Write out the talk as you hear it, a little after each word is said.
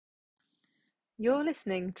You're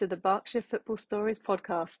listening to the Berkshire Football Stories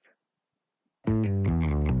podcast.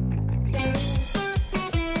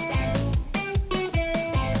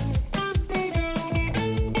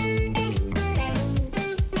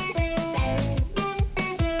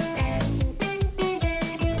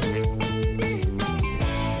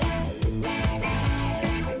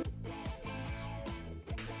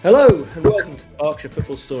 Hello and welcome to the Berkshire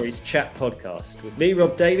Football Stories chat podcast with me,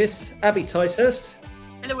 Rob Davis, Abby Ticehurst.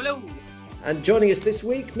 Hello. And joining us this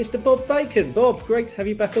week, Mr. Bob Bacon. Bob, great to have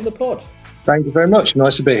you back on the pod. Thank you very much.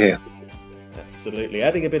 Nice to be here. Absolutely.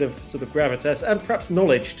 Adding a bit of sort of gravitas and perhaps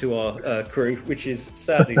knowledge to our crew, which is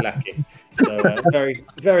sadly lacking. So very,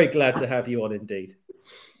 very glad to have you on indeed.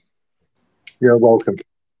 You're welcome.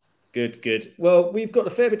 Good. Well, we've got a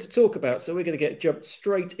fair bit to talk about, so we're going to jumped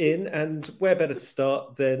straight in, and where better to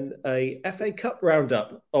start than a FA Cup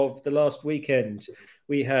roundup of the last weekend.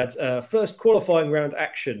 We had first qualifying round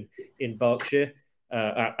action in Berkshire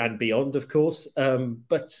and beyond, of course,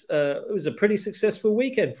 but it was a pretty successful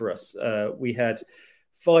weekend for us. We had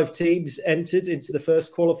 5 teams entered into the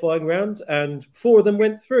first qualifying round, and 4 of them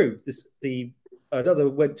went through. Another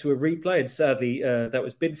went to a replay, and sadly, that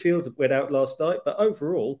was Binfield, that went out last night. But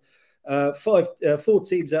overall, 4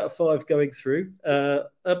 teams out of 5 going through.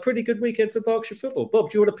 A pretty good weekend for Berkshire football. Bob,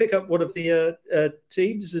 do you want to pick up one of the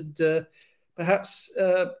teams and perhaps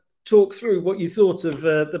talk through what you thought of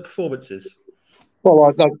the performances? Well,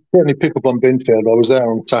 I certainly pick up on Binfield. I was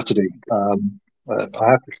there on Saturday. I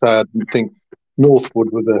have to say, I didn't think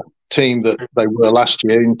Northwood were the team that they were last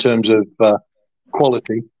year in terms of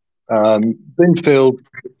quality. Binfield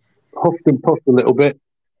huffed and puffed a little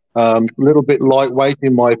bit lightweight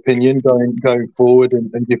in my opinion going forward,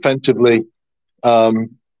 and defensively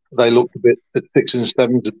they looked a bit at 6 and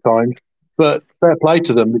 7s at times. But fair play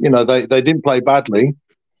to them, they didn't play badly.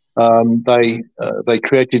 They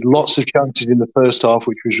created lots of chances in the first half,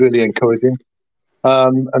 which was really encouraging,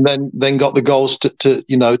 and then got the goals to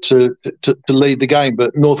lead the game.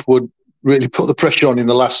 But Northwood really put the pressure on in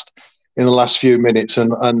the last few minutes,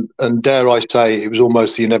 and dare I say, it was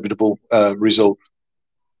almost the inevitable result.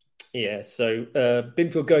 Yeah, so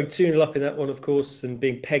Binfield going 2-0 up in that one, of course, and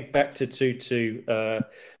being pegged back to 2-2,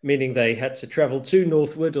 meaning they had to travel to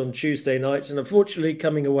Northwood on Tuesday night, and unfortunately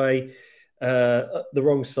coming away the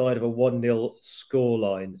wrong side of a 1-0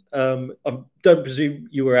 scoreline. I don't presume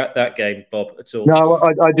you were at that game, Bob, at all. No,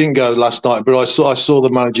 I didn't go last night, but I saw the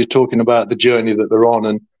manager talking about the journey that they're on,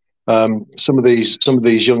 and some of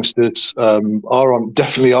these youngsters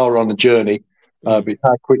definitely are on a journey. But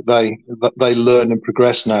how quick they learn and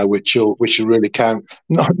progress now, which will really count,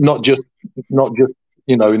 not just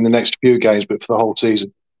in the next few games, but for the whole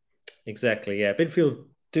season. Exactly, yeah. Binfield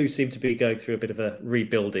do seem to be going through a bit of a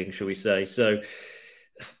rebuilding, shall we say? So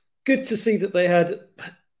good to see that they had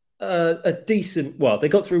a decent. Well, they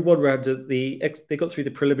got through one round of they got through the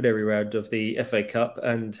preliminary round of the FA Cup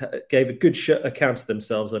and gave a good account of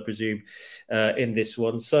themselves, I presume, in this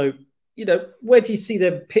one. So, where do you see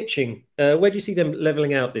them pitching? Where do you see them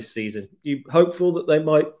levelling out this season? You hopeful that they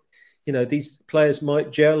might, these players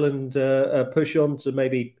might gel and push on to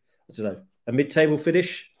maybe, a mid-table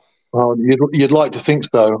finish? Well, you'd like to think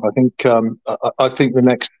so. I think the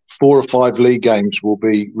next 4 or 5 league games will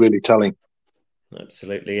be really telling.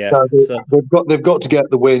 Absolutely, yeah. So they've got to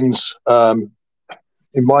get the wins. In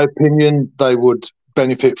my opinion, they would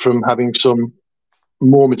benefit from having some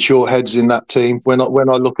more mature heads in that team. When I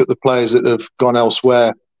look at the players that have gone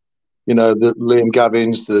elsewhere, the Liam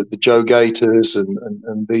Gavins, the Joe Gators,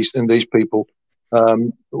 and these people,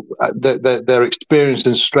 their experience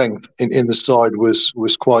and strength in the side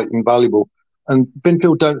was quite invaluable. And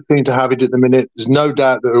Binfield don't seem to have it at the minute. There's no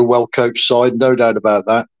doubt they're a well coached side, no doubt about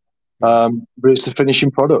that. But it's the finishing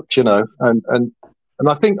product, And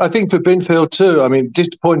I think for Binfield too,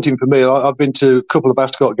 disappointing for me. I've been to a couple of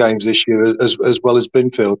Ascot games this year as well as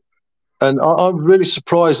Binfield. And I'm really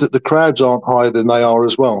surprised that the crowds aren't higher than they are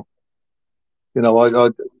as well. I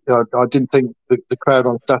didn't think the crowd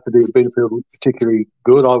on Saturday at Binfield was particularly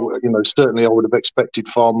good. Certainly I would have expected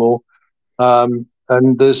far more. And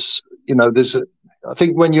I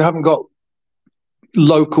think when you haven't got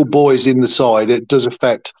local boys in the side, it does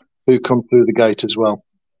affect who come through the gate as well.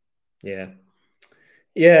 Yeah.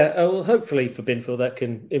 Yeah, well, hopefully for Binfield that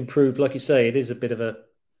can improve. Like you say, it is a bit of a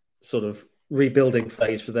sort of rebuilding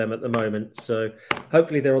phase for them at the moment. So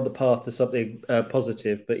hopefully they're on the path to something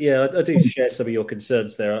positive. But yeah, I do share some of your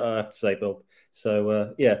concerns there, I have to say, Bob.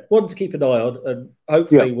 So one to keep an eye on. And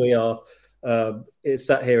hopefully we are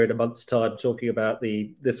sat here in a month's time talking about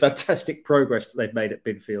the fantastic progress that they've made at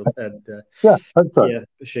Binfield and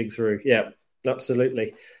pushing through. Yeah.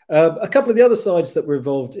 Absolutely. A couple of the other sides that were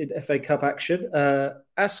involved in FA Cup action,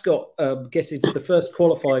 Ascot getting to the first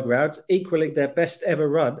qualifying round, equaling their best ever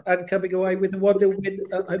run and coming away with a 1-0 win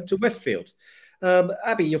at home to Westfield.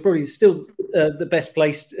 Abby, you're probably still the best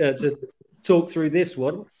place to talk through this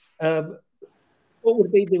one. What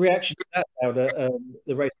would be the reaction to that now,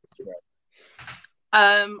 the race?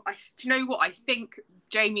 Do you know what? I think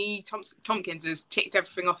Jamie Tompkins has ticked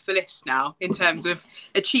everything off the list now in terms of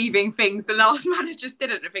achieving things the last managers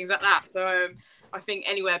didn't and things like that. So I think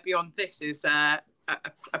anywhere beyond this is a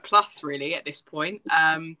plus, really, at this point.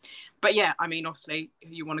 But yeah, I mean, obviously,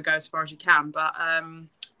 you want to go as far as you can. But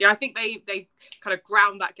yeah, I think they kind of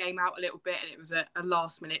ground that game out a little bit, and it was a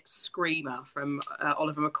last-minute screamer from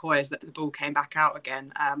Oliver McCoy as the ball came back out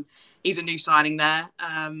again. He's a new signing there.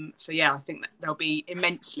 So yeah, I think that they'll be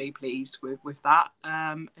immensely pleased with that.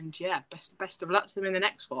 And yeah, best of luck to them in the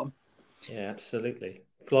next one. Yeah, absolutely.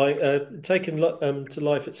 Taken to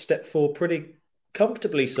life at step 4 pretty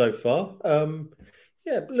comfortably so far.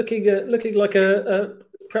 Yeah, looking like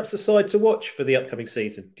perhaps a side to watch for the upcoming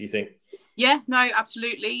season, do you think? Yeah, no,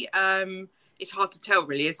 absolutely. It's hard to tell,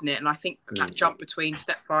 really, isn't it? And I think that jump between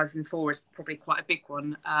step 5 and 4 is probably quite a big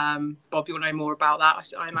one. Bob, you'll know more about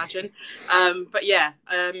that, I imagine. But yeah,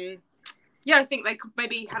 I think they could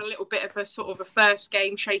maybe had a little bit of a sort of a first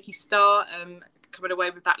game shaky start, coming away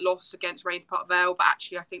with that loss against Rangers Park Vale. But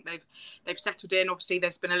actually, I think they've settled in. Obviously,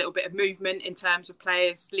 there's been a little bit of movement in terms of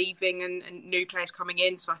players leaving and new players coming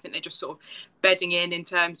in. So I think they're just sort of bedding in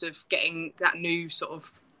terms of getting that new sort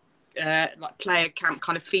of like player camp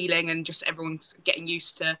kind of feeling, and just everyone's getting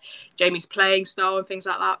used to Jamie's playing style and things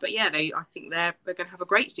like that. But yeah, I think they're going to have a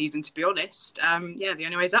great season, to be honest. Yeah, the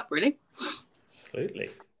only way's up, really. Absolutely.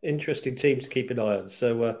 Interesting team to keep an eye on.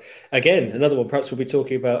 So again, another one perhaps we'll be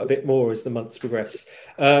talking about a bit more as the months progress.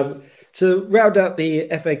 To round out the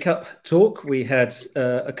FA Cup talk, we had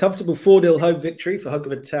a comfortable 4-0 home victory for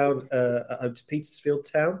Hungerford Town at home to Petersfield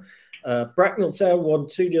Town. Bracknell Town won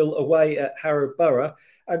 2-0 away at Harrow Borough.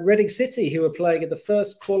 And Reading City, who were playing in the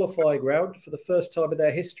first qualifying round for the first time in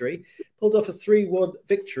their history, pulled off a 3-1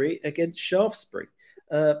 victory against Shaftesbury.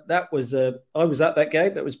 I was at that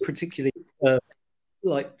game. That was particularly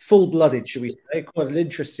like full-blooded, should we say? Quite an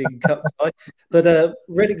interesting cup tie. But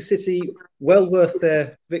Reading City, well worth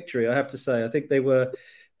their victory, I have to say. I think they were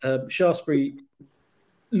Shaftesbury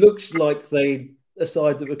looked like a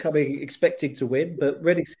side that were expecting to win, but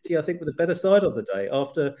Reading City, I think, were the better side on the day.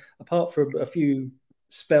 Apart from a few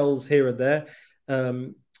spells here and there,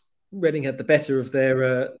 Reading had the better of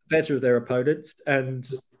their opponents, and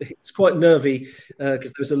it's quite nervy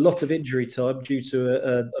because there was a lot of injury time due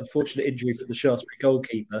to an unfortunate injury for the Shaftesbury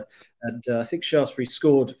goalkeeper, and I think Shaftesbury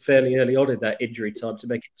scored fairly early on in that injury time to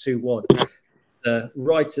make it 2-1.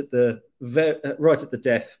 Right at the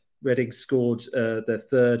death, Reading scored their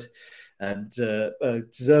third, and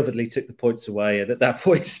deservedly took the points away, and at that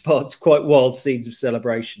point sparked quite wild scenes of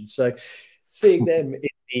celebration. So seeing them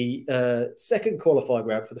in the second qualifying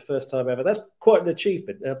round for the first time ever, that's quite an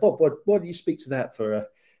achievement. Bob, why don't you speak to that for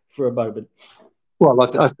a moment? Well,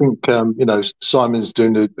 I think Simon's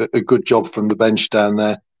doing a good job from the bench down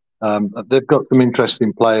there. They've got some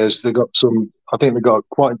interesting players. I think they've got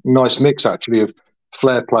quite a nice mix actually of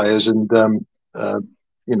flair players and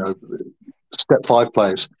step 5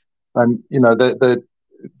 players, and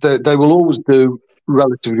they will always do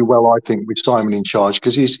relatively well, I think, with Simon in charge,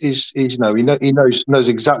 because he knows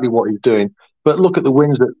exactly what he's doing. But look at the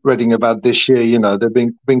wins that Reading have had this year.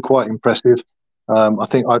 They've been quite impressive. I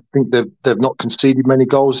think they've not conceded many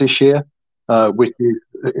goals this year,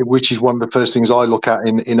 which is one of the first things I look at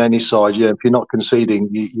in any side. Yeah, if you're not conceding,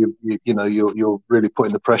 you're really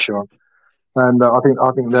putting the pressure on. And I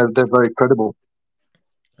think they're very credible.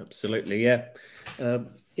 Absolutely, yeah.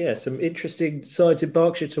 Some interesting sides in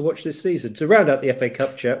Berkshire to watch this season. To round out the FA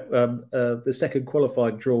Cup chat, the second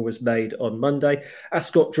qualifying draw was made on Monday.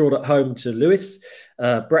 Ascot drawn at home to Lewes.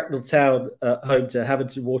 Bracknell Town at home to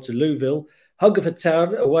Havant Waterlooville. Hungerford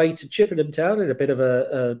Town away to Chippenham Town in a bit of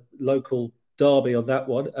a local derby on that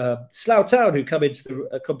one. Slough Town, who come into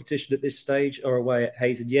the competition at this stage, are away at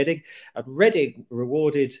Hayes and Yedding. And Reading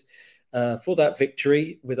rewarded for that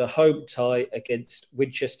victory with a home tie against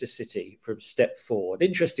Winchester City from step 4. An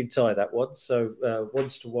interesting tie, that one. So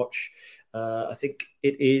ones to watch. I think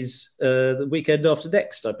it is the weekend after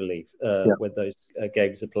next, I believe, when those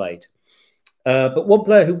games are played. But one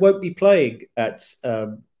player who won't be playing at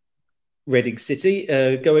Reading City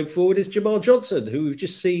going forward is Jemel Johnson, who we've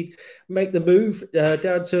just seen make the move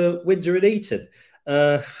down to Windsor and Eton.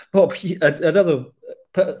 Bob, another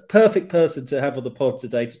perfect person to have on the pod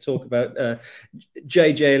today to talk about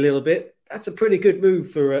JJ a little bit. that's a pretty good move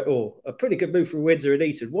for Windsor and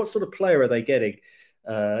Eton. What sort of player are they getting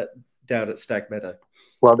down at Stag Meadow?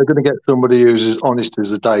 Well, they're going to get somebody who's as honest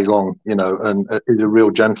as the day long, and is a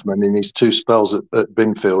real gentleman. In his 2 spells at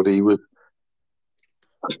Binfield, he was,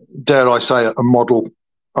 dare I say, a model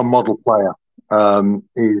player.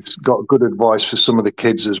 He's got good advice for some of the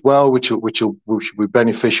kids as well, which will be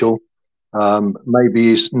beneficial. Maybe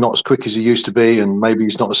he's not as quick as he used to be, and maybe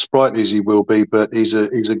he's not as sprightly as he will be, but he's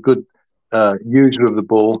a good user of the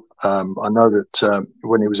ball. I know that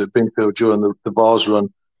when he was at Binfield during the Vars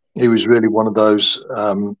run, he was really one of those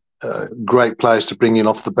great players to bring in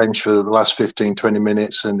off the bench for the last 15, 20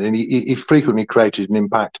 minutes, and he frequently created an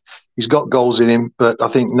impact. He's got goals in him, but I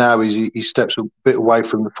think now he steps a bit away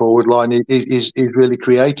from the forward line. He's really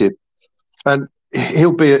creative, and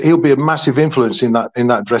he'll be a massive influence in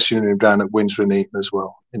that dressing room down at Windsor and Eton as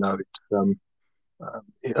well.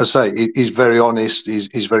 I say he's very honest.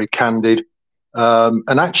 He's very candid.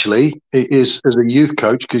 And actually, it is as a youth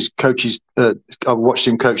coach, because coaches, I've watched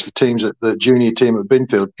him coach the teams at the junior team at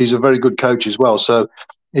Binfield. He's a very good coach as well. So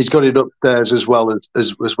he's got it upstairs as well as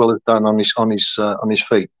down on his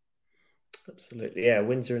feet. Absolutely, yeah.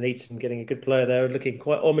 Windsor and Eton getting a good player there, looking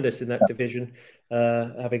quite ominous in that division,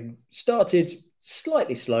 having started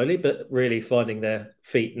slightly slowly, but really finding their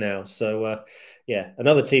feet now. So,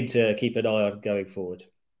 another team to keep an eye on going forward.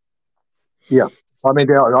 Yeah. I mean,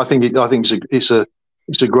 I think it's a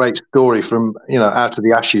great story from out of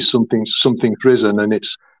the ashes something's risen, and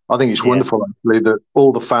I think it's wonderful actually that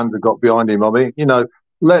all the fans have got behind him. I mean,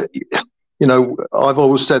 I've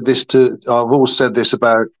always said this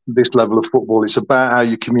about this level of football. It's about how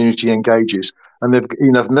your community engages, and if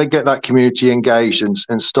they get that community engaged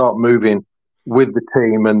and start moving with the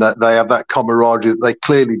team, and that they have that camaraderie that they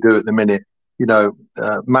clearly do at the minute.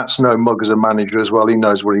 Matt's no mug as a manager as well. He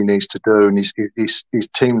knows what he needs to do, and his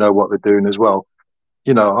team know what they're doing as well.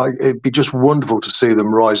 It'd be just wonderful to see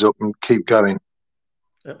them rise up and keep going.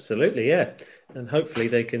 Absolutely, yeah. And hopefully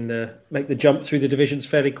they can make the jump through the divisions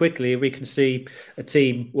fairly quickly. We can see a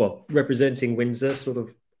team, representing Windsor, sort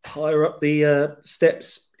of higher up the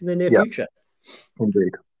steps in the near future.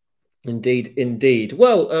 Indeed.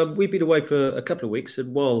 Well, we've been away for a couple of weeks,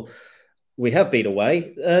 and while we have been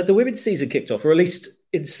away, the women's season kicked off, or at least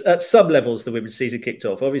at some levels the women's season kicked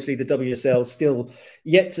off. Obviously, the WSL still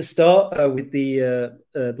yet to start with the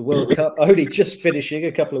World Cup only just finishing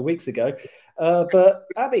a couple of weeks ago. But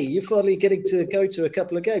Abby, you're finally getting to go to a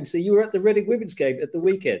couple of games. So you were at the Reading women's game at the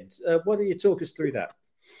weekend. Why don't you talk us through that?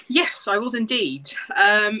 Yes, I was indeed.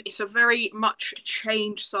 It's a very much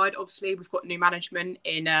changed side. Obviously, we've got new management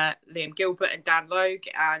in Liam Gilbert and Dan Logue,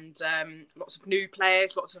 and lots of new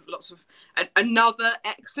players, lots of another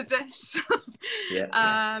exodus.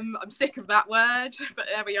 I'm sick of that word, but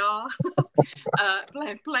there we are.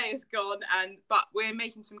 Players gone, but we're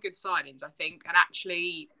making some good signings, I think. And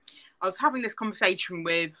actually, I was having this conversation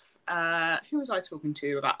with who was I talking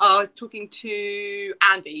to about? I was talking to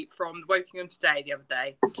Andy from the Wokingham Today the other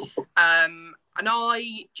day, and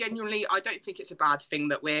I don't think it's a bad thing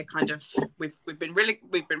that we're we've been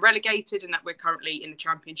relegated and that we're currently in the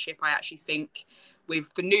Championship. I actually think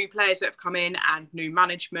with the new players that have come in and new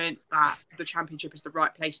management, that the Championship is the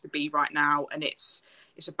right place to be right now, and it's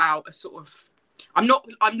about a sort of. I'm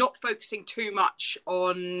not focusing too much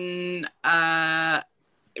on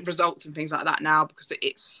results and things like that now, because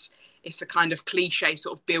it's a kind of cliche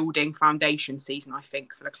sort of building foundation season, I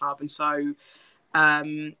think, for the club. And so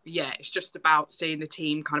it's just about seeing the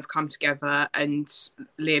team kind of come together and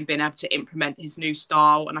Liam being able to implement his new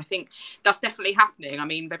style, and I think that's definitely happening. I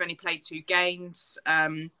mean, they've only played 2 games.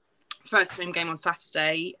 First home game on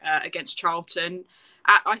Saturday against Charlton.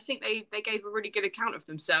 I think they gave a really good account of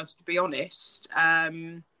themselves, to be honest.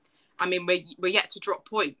 I mean, we're yet to drop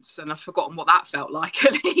points, and I've forgotten what that felt like,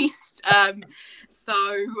 at least. I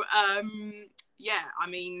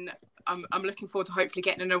mean, I'm looking forward to hopefully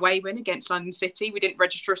getting an away win against London City. We didn't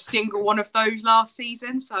register a single one of those last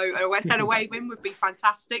season, so an away win would be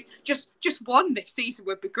fantastic. Just one this season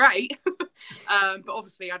would be great. But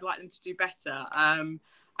obviously, I'd like them to do better.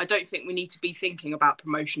 I don't think we need to be thinking about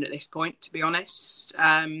promotion at this point, to be honest,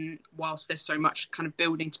 whilst there's so much kind of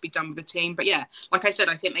building to be done with the team. But yeah, like I said,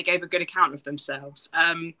 I think they gave a good account of themselves.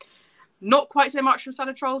 Not quite so much from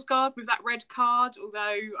Sana Trollsgaard with that red card,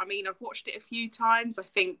 although, I mean, I've watched it a few times. I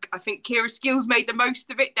think Kira Skills made the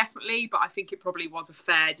most of it, definitely, but I think it probably was a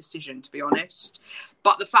fair decision, to be honest.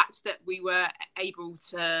 But the fact that we were able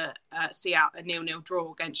to see out a 0-0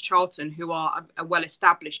 draw against Charlton, who are a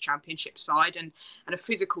well-established Championship side and a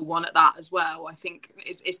physical one at that as well, I think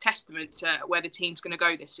is testament to where the team's going to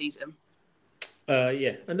go this season.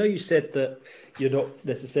 Yeah, I know you said that you're not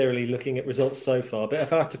necessarily looking at results so far, but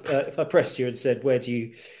if I pressed you and said, where do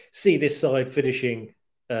you see this side finishing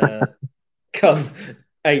come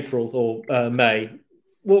April or May,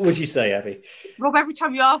 what would you say, Abby? Rob, every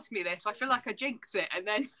time you ask me this, I feel like I jinx it, and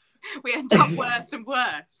then we end up worse and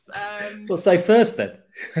worse. Well, say first then,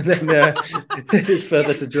 and then there's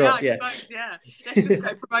further to drop. Yeah, I suppose, yeah. Let's just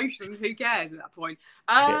go promotion. Who cares at that point?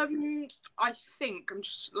 I think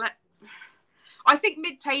I think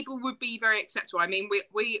mid-table would be very acceptable. I mean,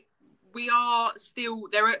 we are still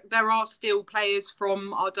there are still players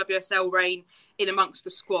from our WSL reign in amongst the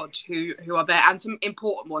squad who are there, and some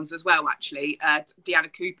important ones as well, actually.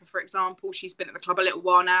 Deanna Cooper, for example, she's been at the club a little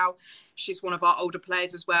while now. She's one of our older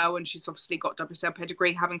players as well, and she's obviously got WSL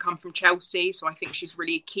pedigree, having come from Chelsea. So I think she's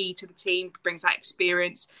really key to the team, brings that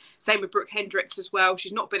experience. Same with Brooke Hendricks as well.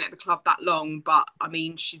 She's not been at the club that long, but I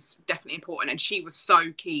mean, she's definitely important, and she was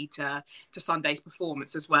so key to Sunday's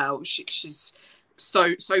performance as well. She's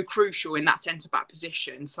so crucial in that centre back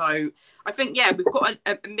position. So I think we've got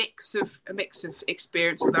a mix of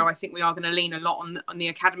experience, although I think we are going to lean a lot on the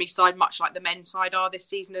academy side, much like the men's side are this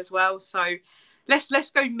season as well. So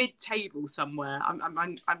let's go mid-table somewhere.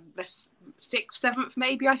 I'm less 6th, 7th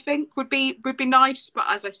maybe. I think would be nice. But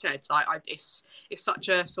as I said, it's such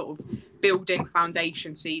a sort of building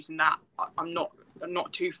foundation season that I'm not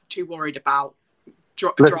too worried about.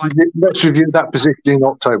 Let's review that position in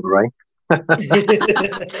October, eh?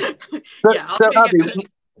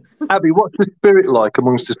 Abby, what's the spirit like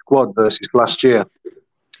amongst the squad versus last year?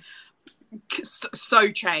 So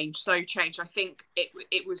changed. I think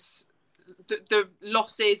it was the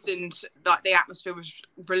losses, and like the atmosphere was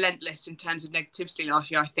relentless in terms of negativity last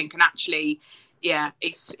year, I think, and actually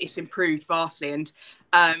it's improved vastly. And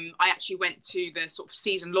I actually went to the sort of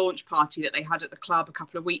season launch party that they had at the club a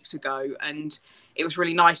couple of weeks ago, and it was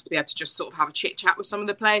really nice to be able to just sort of have a chit chat with some of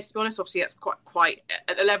the players, to be honest. Obviously, that's quite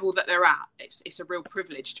at the level that they're at. It's a real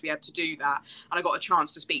privilege to be able to do that. And I got a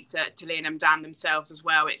chance to speak to Leon and Dan themselves as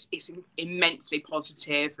well. It's immensely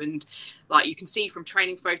positive, and like you can see from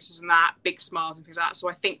training photos and that, big smiles and things like that. So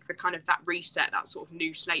I think the kind of that reset, that sort of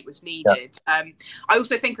new slate was needed. Yeah. I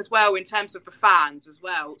also think as well, in terms of the fans as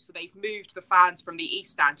well, so they've moved the fans from the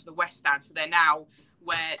East Stand to the West Stand, so they're now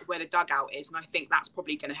where the dugout is, and I think that's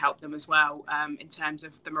probably going to help them as well, in terms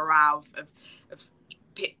of the morale of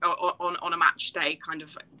on a match day. Kind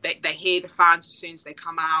of they hear the fans as soon as they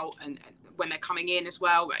come out, and when they're coming in as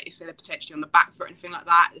well, if they're potentially on the back foot and anything like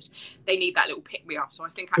that, they need that little pick me up. So I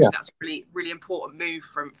think actually that's a really, really important move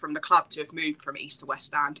from the club to have moved from East to West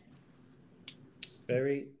Stand.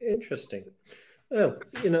 Very interesting. Well,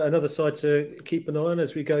 another side to keep an eye on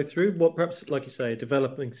as we go through what perhaps, like you say, a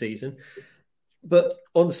developing season. But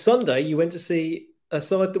on Sunday, you went to see a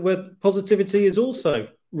side where positivity is also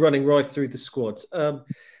running right through the squad.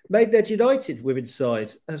 Maidenhead United women's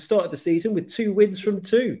side have started the season with 2 wins from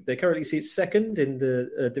 2. They currently sit second in the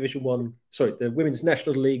the Women's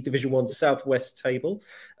National League Division 1 Southwest table,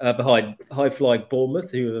 behind high-flying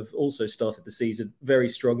Bournemouth, who have also started the season very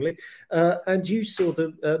strongly. And you saw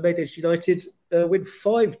the Maidenhead United win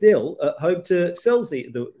 5-0 at home to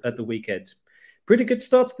Chelsea at the weekend. Pretty good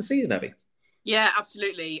start to the season, Abby. Yeah,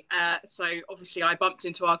 absolutely. So obviously I bumped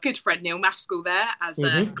into our good friend Neil Maskell there as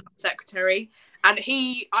club secretary. And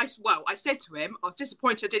I said to him, I was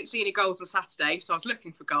disappointed I didn't see any goals on Saturday, so I was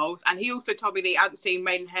looking for goals. And he also told me that he hadn't seen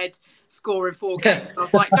Maidenhead score in 4 games. So I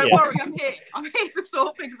was like, don't worry, I'm here. I'm here to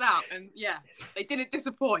sort things out. And they didn't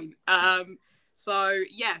disappoint. It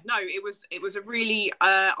was a really,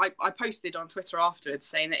 I posted on Twitter afterwards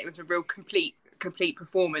saying that it was a real complete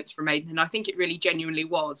performance from Maidenhead, and I think it really genuinely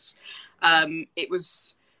was. It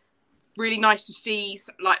was really nice to see.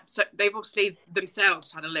 So they've obviously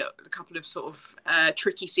themselves had a couple of sort of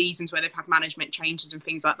tricky seasons where they've had management changes and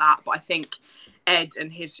things like that. But I think Ed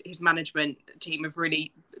and his management team have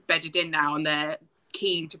really bedded in now, and they're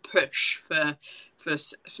keen to push for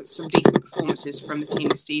some decent performances from the team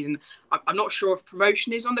this season. I'm not sure if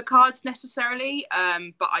promotion is on the cards necessarily,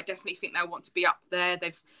 but I definitely think they'll want to be up there.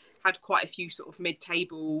 They've had quite a few sort of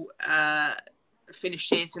mid-table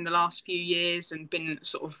finishes in the last few years, and been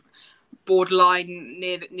sort of borderline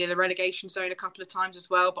near the relegation zone a couple of times as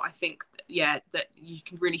well. But I think that you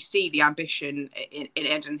can really see the ambition in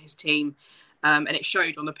Ed and his team, and it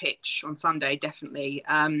showed on the pitch on Sunday, definitely.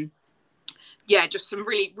 Just some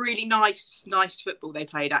really, really nice football they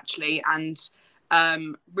played, actually. And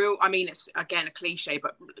it's again a cliche,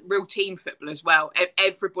 but real team football as well.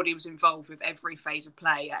 Everybody was involved with every phase of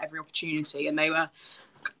play at every opportunity, and they were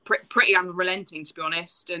pretty unrelenting, to be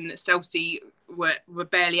honest. And Chelsea were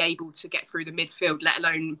barely able to get through the midfield, let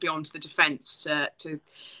alone beyond the defence to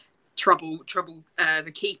trouble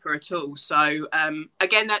the keeper at all. So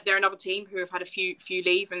again, that they're another team who have had a few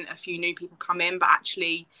leave and a few new people come in, but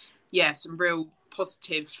actually, some real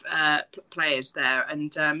positive players there,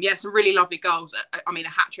 and some really lovely goals. I mean, a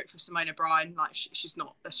hat trick for Simone O'Brien. Like she's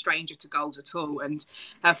not a stranger to goals at all, and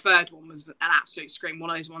her third one was an absolute scream. One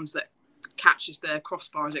of those ones that catches the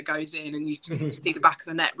crossbar as it goes in, and you can see the back of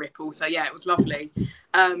the net ripple. So it was lovely.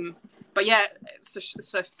 But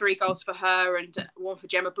so 3 goals for her and 1 for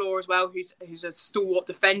Gemma Bloor as well, who's a stalwart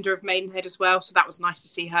defender of Maidenhead as well. So that was nice to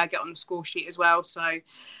see her get on the score sheet as well. So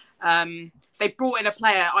they brought in a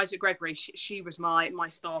player, Isaac Gregory. She was my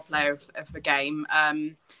star player of the game.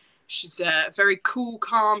 She's a very cool,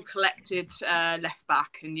 calm, collected left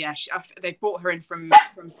back, and they brought her in from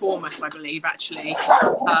Bournemouth, I believe, actually.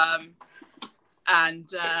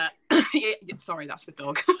 Sorry, that's the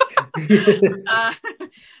dog.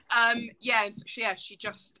 She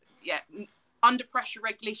just under pressure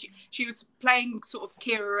regularly. She was playing sort of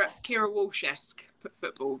Kira Walsh-esque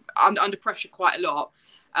football under pressure quite a lot,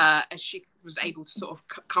 as she was able to sort of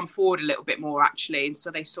come forward a little bit more actually, and so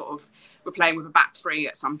they sort of were playing with a back 3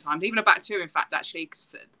 at some times, even a back 2 in fact actually,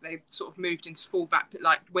 because they sort of moved into full back,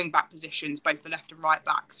 like wing back positions, both the left and right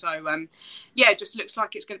back. So it just looks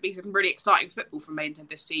like it's going to be some really exciting football from Maidenhead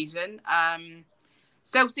this season.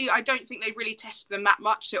 Chelsea, I don't think they've really tested them that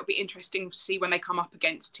much, so it'll be interesting to see when they come up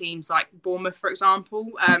against teams like Bournemouth, for example.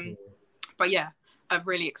 But a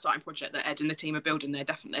really exciting project that Ed and the team are building there,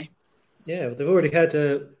 definitely. Yeah, they've already had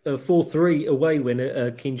a 4-3 away win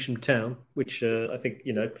at Keynsham Town, which I think,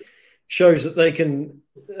 shows that they can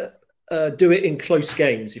do it in close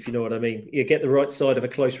games, if you know what I mean. You get the right side of a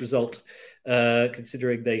close result,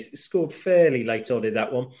 considering they scored fairly late on in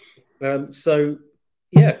that one.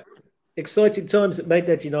 Exciting times at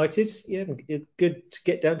Maidenhead United. Yeah, good to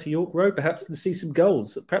get down to York Road, perhaps, and see some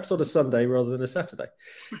goals, perhaps on a Sunday rather than a Saturday.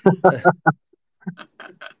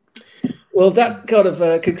 Well, that kind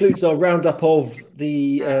of concludes our roundup of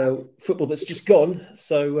the football that's just gone.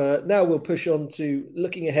 So now we'll push on to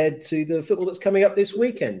looking ahead to the football that's coming up this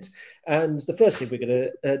weekend. And the first thing we're going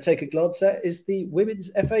to take a glance at is the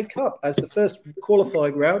Women's FA Cup, as the first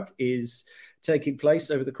qualifying round is taking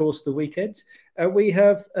place over the course of the weekend. And we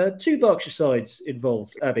have 2 Berkshire sides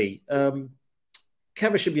involved, Abby.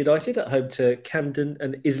 Caversham United at home to Camden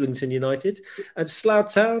and Islington United, and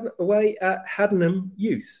Slough Town away at Haddenham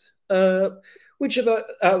Youth. Which out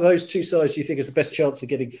of those 2 sides do you think has the best chance of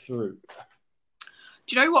getting through?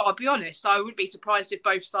 Do you know what? I'll be honest. I wouldn't be surprised if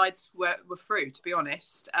both sides were through, to be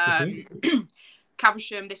honest.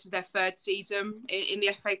 Caversham, this is their 3rd season in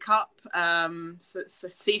the FA Cup. So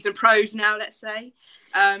season pros now, let's say.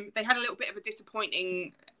 They had a little bit of a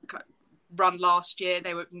disappointing run last year.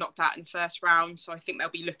 They were knocked out in the first round, so I think they'll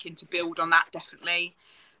be looking to build on that, definitely.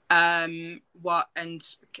 And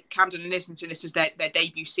Camden and Islington, this is their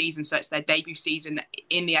debut season, so it's their debut season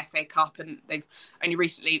in the FA Cup, and they've only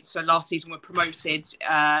recently, so last season, were promoted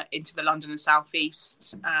into the London and South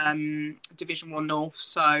East Division 1 North.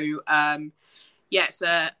 So they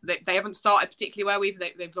haven't started particularly well.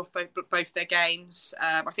 They've lost both their games.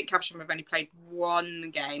 I think Caversham have only played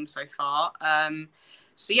 1 game so far. I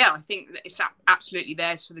think that it's absolutely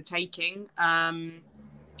theirs for the taking.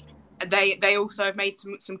 They also have made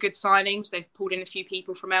some good signings. They've pulled in a few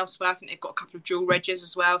people from elsewhere. I think they've got a couple of dual regs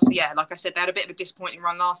as well. So like I said, they had a bit of a disappointing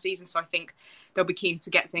run last season. So I think they'll be keen to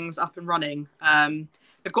get things up and running.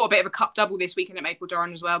 They've got a bit of a cup double this weekend at Maple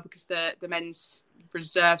Durham as well, because the men's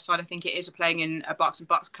reserve side, I think it is, are playing in a Bucks and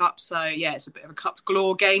Bucks Cup. So it's a bit of a cup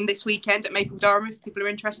galore game this weekend at Maple Durham if people are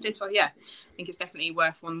interested. So I think it's definitely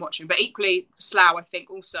worth one watching. But equally, Slough, I think,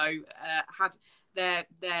 also had. They're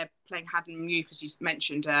playing Haddenham Youth, as you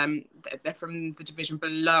mentioned. They're from the division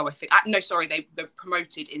below, I think. They're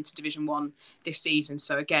promoted into Division 1 this season.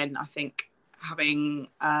 So again, I think having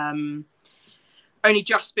only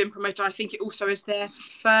just been promoted, I think it also is their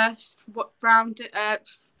first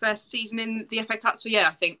season in the FA Cup. So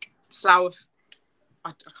I think Slough,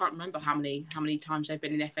 I can't remember how many times they've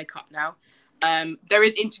been in the FA Cup now. There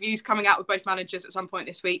is interviews coming out with both managers at some point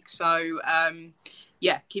this week. So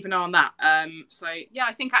keep an eye on that.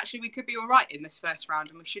 I think actually we could be all right in this first round,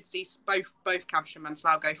 and we should see both Caversham and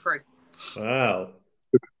Slough go through. Wow.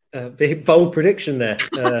 Big bold prediction there.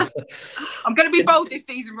 I'm going to be bold this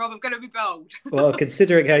season, Rob. I'm going to be bold. Well,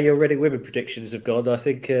 considering how your Reading women predictions have gone, I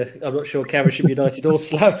think I'm not sure Caversham United or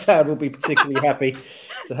Slough Town will be particularly happy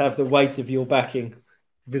to have the weight of your backing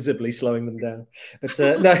visibly slowing them down. But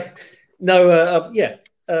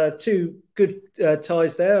two good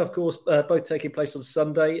ties there, of course, both taking place on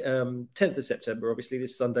Sunday, 10th of September, obviously,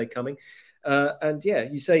 this Sunday coming.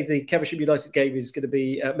 You say the Caversham United game is going to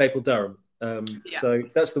be at Maple Durham. So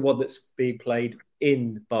that's the one that's being played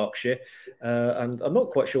in Berkshire, and I'm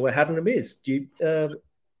not quite sure where Haddenham is. Do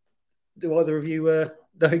either of you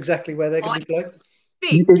know exactly where they're going to be playing? I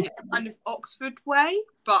think it's kind of Oxford way,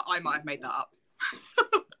 but I might have made that up.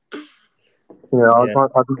 I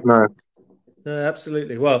don't know.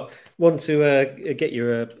 Absolutely. Well, want to get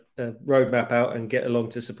your roadmap out and get along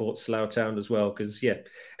to support Slough Town as well, because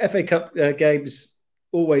FA Cup games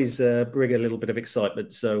always bring a little bit of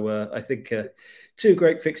excitement. So I think 2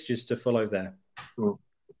 great fixtures to follow there. Mm.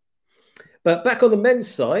 But back on the men's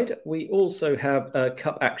side, we also have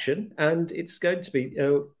cup action, and it's going to be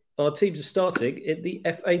our teams are starting in the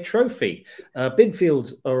FA Trophy.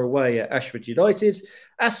 Binfield are away at Ashford United,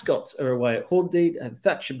 Ascot are away at Horndean, and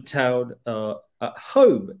Thatcham Town are at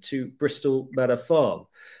home to Bristol Manor Farm.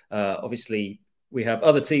 Obviously, we have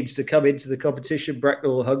other teams to come into the competition.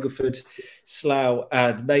 Bracknell, Hungerford, Slough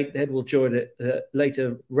and Maidenhead will join it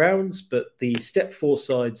later rounds, but the Step 4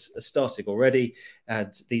 sides are starting already,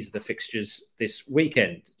 and these are the fixtures this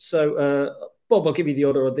weekend. So, Bob, I'll give you the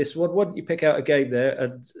honour on this one. Why don't you pick out a game there,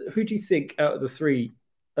 and who do you think out of the 3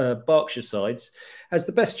 Berkshire sides has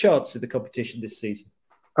the best chance in the competition this season?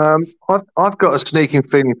 I've got a sneaking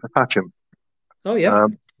feeling for Thatcham. Oh, yeah.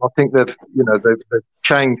 I think they've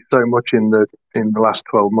changed so much in the last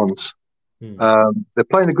 12 months. They're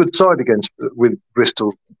playing a good side with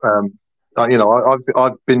Bristol.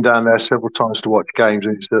 I've been down there several times to watch games,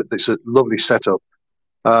 and it's a lovely setup.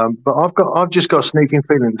 But I've just got a sneaking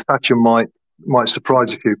feeling that Thatcham might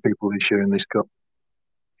surprise a few people this year in this cup.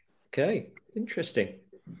 Okay, interesting.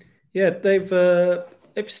 Yeah, they've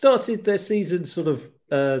started their season sort of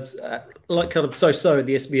like kind of so in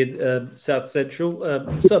the Isthmian South Central.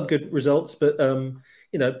 Some good results, but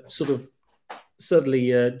sort of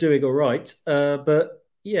suddenly doing all right. But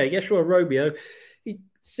yeah, Yeshua Romeo, he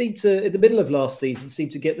seemed to, in the middle of last season,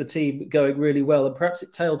 seemed to get the team going really well, and perhaps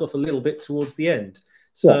it tailed off a little bit towards the end.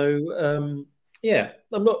 So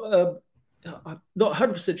I'm not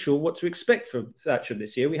 100% sure what to expect from Thatcham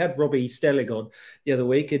this year. We had Robbie Stelling on the other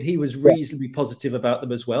week, and he was reasonably positive about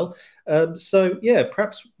them as well.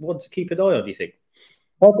 Perhaps one to keep an eye on, do you think?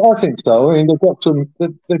 I think so. I mean, they've got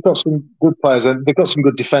some good players, and they've got some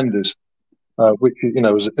good defenders. Which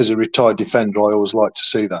as a retired defender, I always like to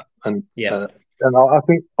see that. And I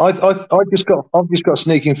think I've just got a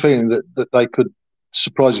sneaking feeling that they could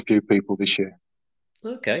surprise a few people this year.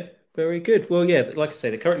 Okay, very good. Well, yeah, like I say,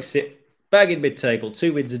 they currently sit bang in mid-table,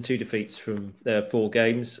 2 wins and 2 defeats from their 4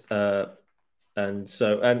 games. But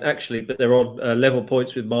they're on level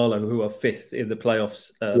points with Marlow, who are 5th in the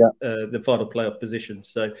playoffs, the final playoff position.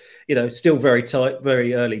 So, still very tight,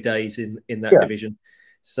 very early days in that division.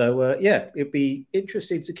 So, it'd be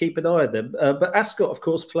interesting to keep an eye on them. But Ascot, of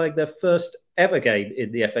course, playing their first ever game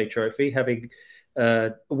in the FA Trophy, having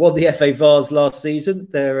won the FA Vase last season.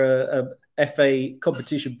 Their FA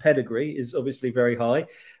competition pedigree is obviously very high.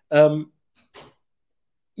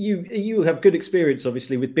 You have good experience,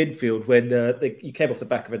 obviously, with Binfield when you came off the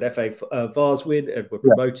back of an FA Vase win and were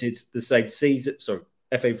promoted the same season. Sorry,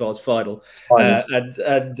 FA Vase final,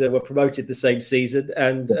 and were promoted the same season.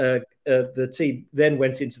 And the team then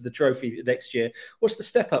went into the trophy the next year. What's the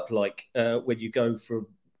step up like when you go from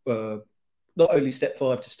not only step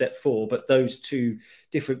 5 to step 4, but those 2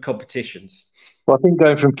 different competitions? Well, I think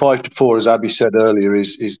going from 5 to 4, as Abby said earlier,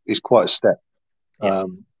 is quite a step. Yeah.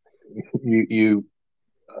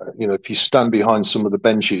 If you stand behind some of the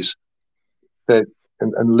benches and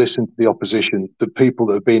listen to the opposition, the people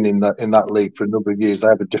that have been in that league for a number of years, they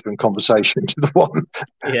have a different conversation to the one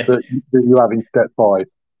that you have in step 5.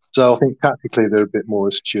 So I think tactically they're a bit more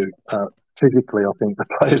astute. Physically, I think the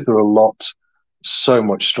players are so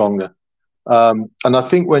much stronger. And I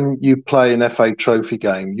think when you play an FA Trophy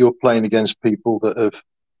game, you're playing against people that have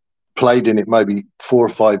played in it maybe 4 or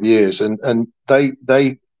 5 years, and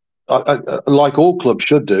they like all clubs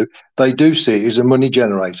should do, they do see it as a money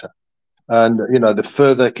generator. And the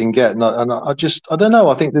further they can get, and I don't know.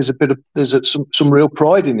 I think there's some real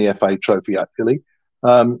pride in the FA Trophy actually.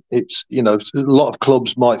 It's a lot of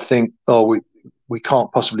clubs might think, we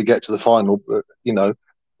can't possibly get to the final,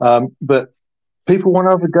 but people want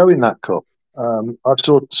to have a go in that cup. I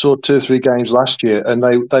saw 2 or 3 games last year, and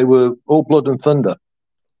they were all blood and thunder.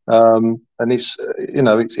 And it's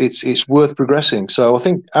worth progressing. So I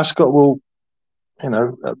think Ascot will,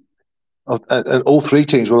 all 3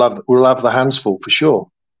 teams will have the hands full for sure.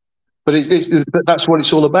 But that's what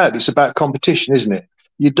it's all about. It's about competition, isn't it?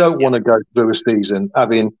 You don't want to go through a season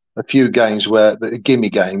having a few games where the gimme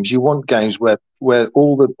games. You want games where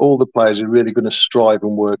all the players are really going to strive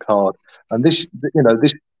and work hard. And this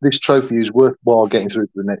trophy is worthwhile getting through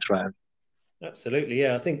to the next round. Absolutely,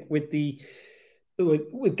 yeah. I think with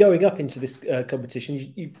going up into this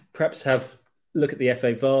competition, you perhaps look at the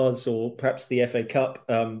FA Vase or perhaps the FA Cup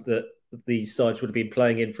that these sides would have been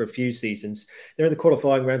playing in for a few seasons. They're in the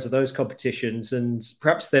qualifying rounds of those competitions, and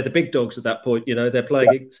perhaps they're the big dogs at that point. They're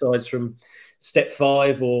playing sides from Step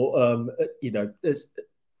 5 or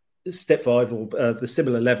Step 5 or the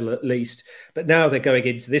similar level at least. But now they're going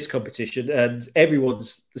into this competition, and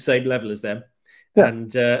everyone's the same level as them. Yeah.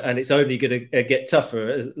 And it's only going to get tougher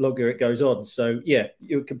as longer it goes on. So yeah,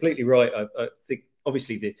 you're completely right. I think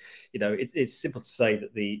obviously it's simple to say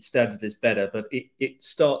that the standard is better, but it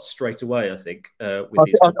starts straight away. I think. I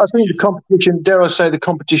think the competition. Dare I say, the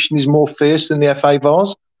competition is more fierce than the FA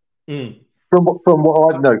Vase. From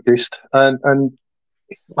what I've noticed, and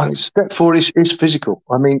Step 4 is physical.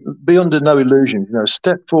 I mean, be under no illusion.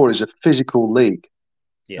 Step 4 is a physical league.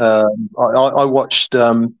 Yeah. I watched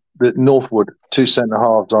the Northwood 2 centre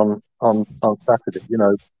halves on Saturday.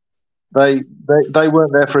 They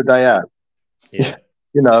weren't there for a day out. Yeah.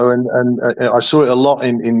 And I saw it a lot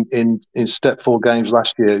in Step 4 games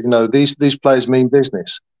last year. These players mean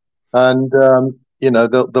business, and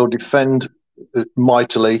they'll defend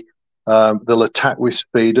mightily. They'll attack with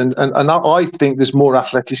speed, and I think there's more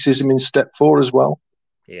athleticism in Step 4 as well.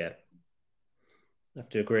 Yeah, I have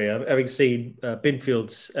to agree. Having seen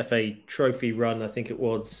Binfield's FA Trophy run, I think it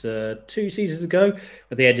was 2 seasons ago,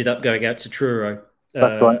 where they ended up going out to Truro.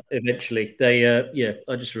 Right. Eventually,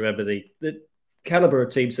 I just remember the caliber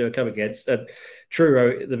of teams they were coming against, and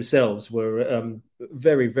Truro themselves were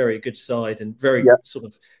very, very good side and very sort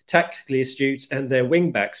of tactically astute, and their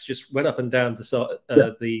wing backs just went up and down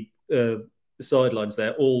the sidelines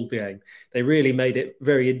there all game. They really made it a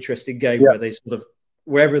very interesting game where they sort of,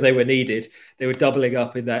 wherever they were needed, they were doubling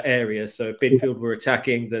up in that area. So if Binfield were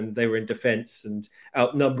attacking, then they were in defence and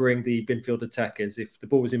outnumbering the Binfield attackers. If the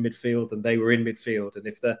ball was in midfield, then they were in midfield. And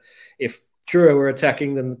if Truro were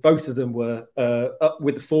attacking, then both of them were up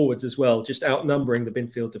with the forwards as well, just outnumbering the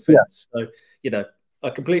Binfield defence. So, I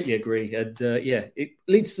completely agree. And it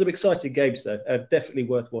leads to some exciting games, though. Definitely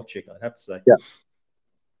worth watching, I'd have to say. Yeah.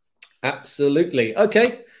 Absolutely.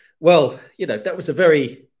 Okay. Well, that was a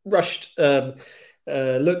very rushed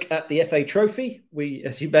look at the FA Trophy. We,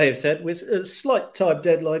 as you may have said, with a slight time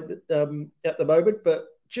deadline at the moment, but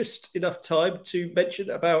just enough time to mention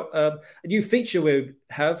about a new feature we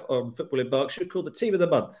have on Football in Berkshire called the Team of the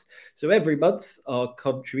Month. So every month, our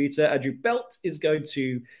contributor, Andrew Belt, is going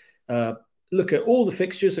to look at all the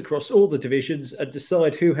fixtures across all the divisions and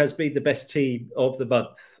decide who has been the best team of the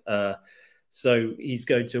month. So he's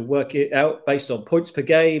going to work it out based on points per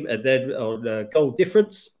game and then on goal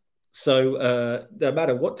difference. So no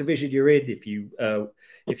matter what division you're in,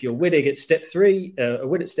 if you're winning at Step 3, a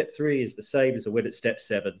win at Step 3 is the same as a win at Step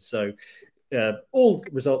 7. So all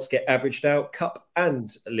results get averaged out, Cup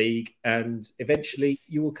and League, and eventually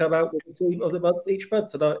you will come out with the Team of the Month each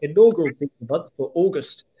month. And our inaugural Team of the Month for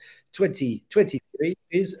August 2023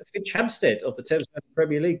 is Finchampstead of the Thames Valley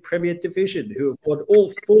Premier League Premier Division, who have won all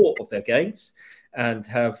 4 of their games and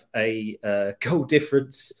have a goal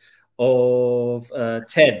difference of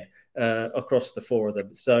 10 across the 4 of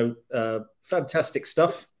them. So fantastic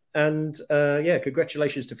stuff. And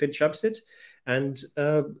congratulations to Finchampstead. And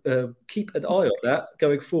keep an eye on that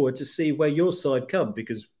going forward to see where your side come,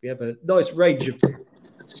 because we have a nice range of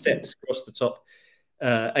steps across the top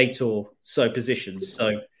 8 or so positions.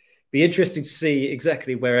 So be interesting to see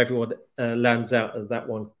exactly where everyone lands out as that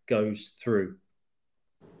one goes through.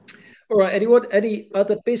 All right, anyone? Any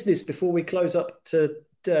other business before we close up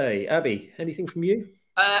today? Abby, anything from you?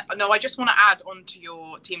 No, I just want to add on to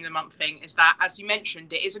your Team of the Month thing is that, as you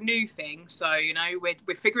mentioned, it is a new thing. So,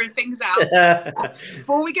 we're figuring things out. So,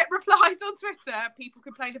 before we get replies on Twitter, people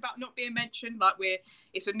complain about not being mentioned.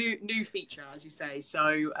 It's a new feature, as you say.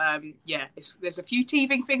 So, there's a few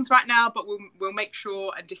teething things right now, but we'll make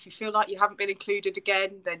sure. And if you feel like you haven't been included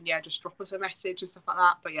again, then just drop us a message and stuff like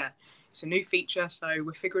that. But it's a new feature, so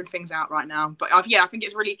we're figuring things out right now. But I think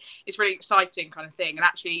it's really exciting kind of thing. And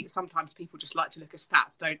actually, sometimes people just like to look at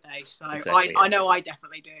stats, don't they? So exactly, I know I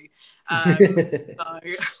definitely do. I think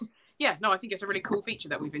it's a really cool feature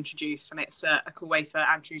that we've introduced, and it's a cool way for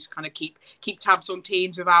Andrew to kind of keep tabs on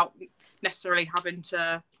teams without necessarily having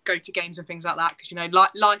to go to games and things like that, because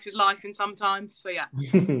life is life in sometimes. So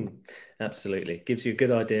absolutely gives you a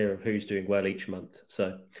good idea of who's doing well each month.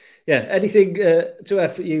 So anything to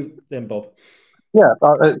add for you then, Bob?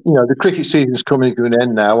 The cricket season's coming to an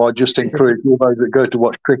end now. I just encourage all those that go to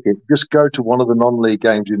watch cricket, just go to one of the non-league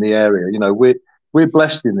games in the area. We're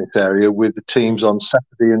blessed in this area with the teams on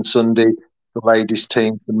Saturday and Sunday, the ladies'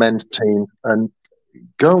 team, the men's team, and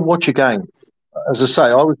go and watch a game. as I say,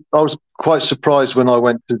 I was quite surprised when I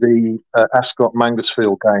went to the Ascot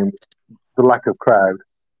Mangersfield game, the lack of crowd,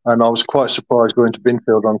 and I was quite surprised going to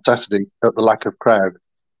Binfield on Saturday at the lack of crowd.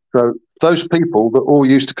 So those people that all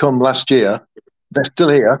used to come last year, they're still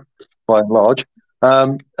here by and large,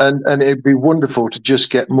 and it'd be wonderful to just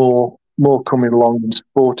get more coming along and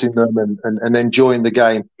supporting them and enjoying the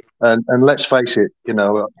game. And let's face it,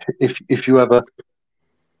 if you ever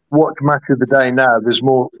watch Match of the Day now, there's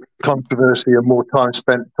more controversy and more time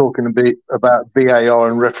spent talking a bit about VAR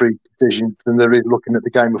and referee decisions than there is looking at the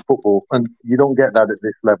game of football. And you don't get that at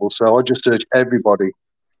this level. So I just urge everybody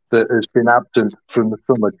that has been absent from the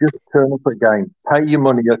summer, just turn up at game, pay your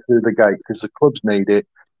money through the gate because the clubs need it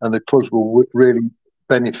and the clubs will really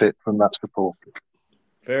benefit from that support.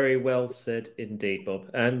 Very well said indeed, Bob.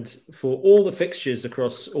 And for all the fixtures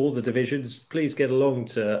across all the divisions, please get along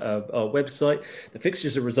to our website, the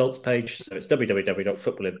fixtures and results page. So it's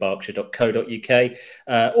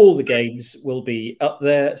www.footballinberkshire.co.uk. All the games will be up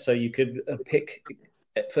there, so you can pick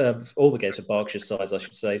all the games of Berkshire size, I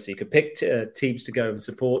should say. So you can pick teams to go and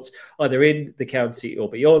support either in the county or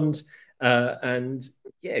beyond. And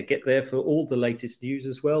get there for all the latest news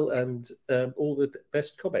as well and all the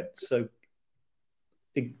best comments. So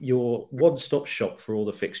your one-stop shop for all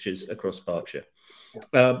the fixtures across Berkshire.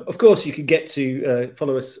 Of course, you can get to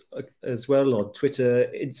follow us as well on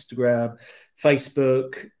Twitter, Instagram,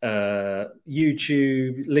 Facebook,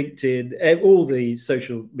 YouTube, LinkedIn, all the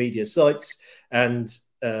social media sites. And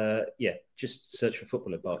just search for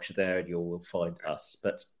Football in Berkshire there and you will find us.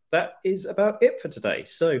 But that is about it for today.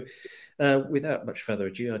 So without much further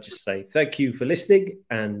ado, I'll just say thank you for listening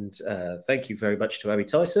and thank you very much to Abby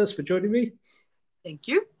Tysers for joining me. Thank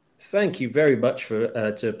you. Thank you very much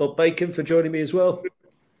to Bob Bacon for joining me as well.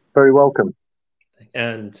 Very welcome.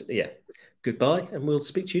 And goodbye, and we'll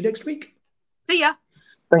speak to you next week. See ya.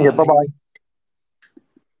 Thank you. Bye-bye.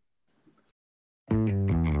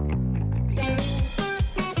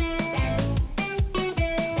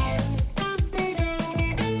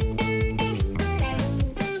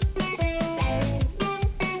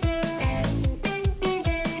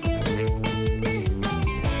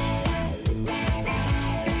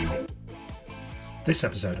 This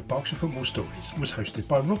episode of Berkshire Football Stories was hosted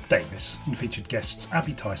by Rob Davis and featured guests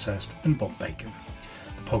Abby Tysers and Bob Bacon.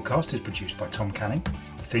 The podcast is produced by Tom Canning.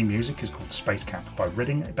 The theme music is called Space Camp by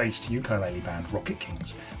Reading-based ukulele band Rocket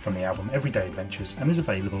Kings from the album Everyday Adventures and is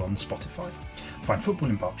available on Spotify. Find Football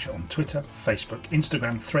in Berkshire on Twitter, Facebook,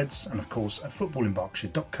 Instagram, Threads and of course at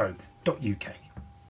footballinberkshire.co.uk.